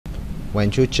When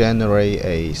you generate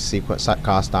a sequence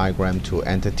class diagram to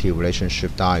entity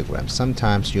relationship diagram,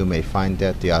 sometimes you may find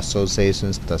that the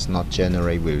associations does not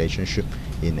generate relationship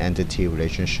in entity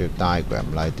relationship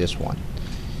diagram like this one.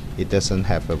 It doesn't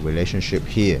have a relationship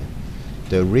here.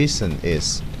 The reason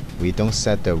is we don't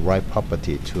set the right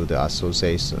property to the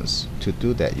associations. To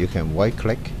do that, you can right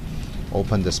click,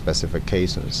 open the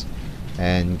specifications,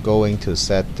 and going to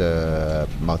set the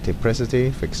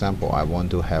multiplicity. For example, I want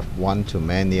to have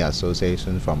one-to-many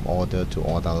association from order to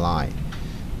order line.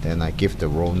 Then I give the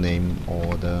row name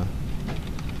order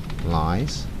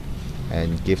lines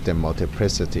and give the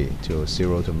multiplicity to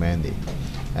 0 to many.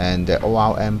 And the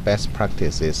ORM best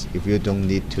practice is, if you don't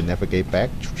need to navigate back,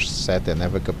 set the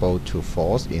navigable to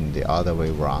false in the other way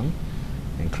around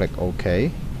and click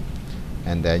OK,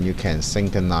 and then you can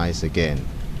synchronize again.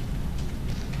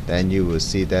 Then you will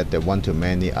see that the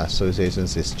one-to-many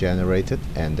associations is generated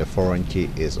and the foreign key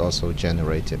is also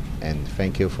generated. And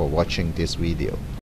thank you for watching this video.